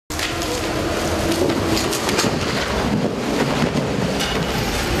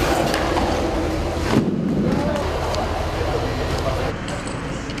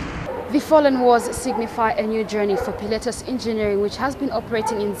fallen wars signify a new journey for Pilatus Engineering, which has been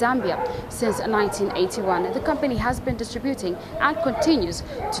operating in Zambia since 1981. The company has been distributing and continues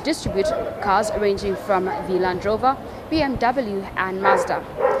to distribute cars ranging from the Land Rover, BMW and Mazda.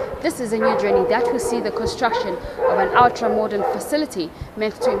 This is a new journey that will see the construction of an ultra-modern facility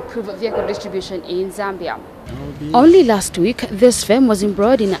meant to improve vehicle distribution in Zambia. Only last week, this firm was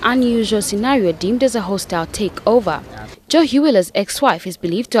embroiled in an unusual scenario deemed as a hostile takeover. Joe Heweller's ex-wife is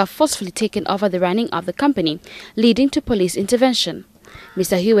believed to have forcefully taken over the running of the company, leading to police intervention.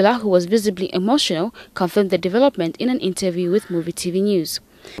 Mr. Heweller, who was visibly emotional, confirmed the development in an interview with MUVI TV News.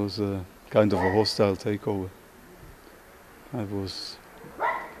 It was a kind of a hostile takeover. I was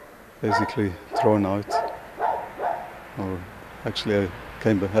basically thrown out. Or actually,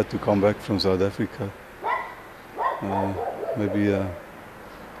 I had to come back from South Africa. Maybe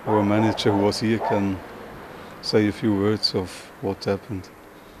our manager who was here can say a few words of what happened.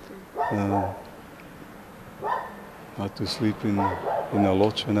 I had to sleep in a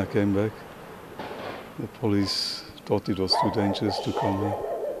lodge when I came back. The police thought it was too dangerous to come here.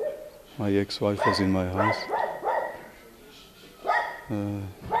 My ex-wife was in my house.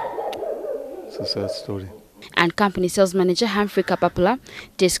 It's a sad story. And company sales manager Humphrey Kapapula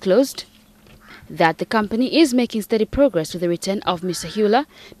disclosed that the company is making steady progress with the return of Mr. Heweller,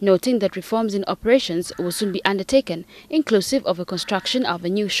 noting that reforms in operations will soon be undertaken, inclusive of the construction of a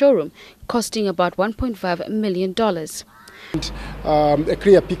new showroom costing about $1.5 million. A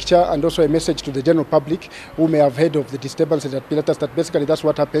clear picture and also a message to the general public who may have heard of the disturbances at Pilatus, that basically that's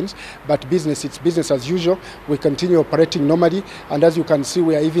what happens, but it's business as usual. We continue operating normally, and as you can see,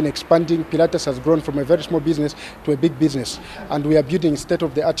 we are even expanding. Pilatus has grown from a very small business to a big business, and we are building a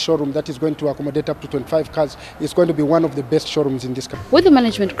state-of-the-art showroom that is going to accommodate up to 25 cars. It's going to be one of the best showrooms in this country. With the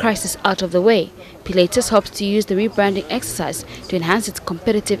management crisis out of the way, Pilatus hopes to use the rebranding exercise to enhance its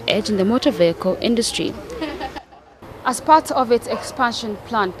competitive edge in the motor vehicle industry. As part of its expansion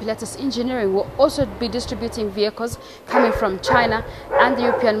plan, Pilatus Engineering will also be distributing vehicles coming from China and the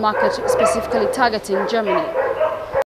European market, specifically targeting Germany.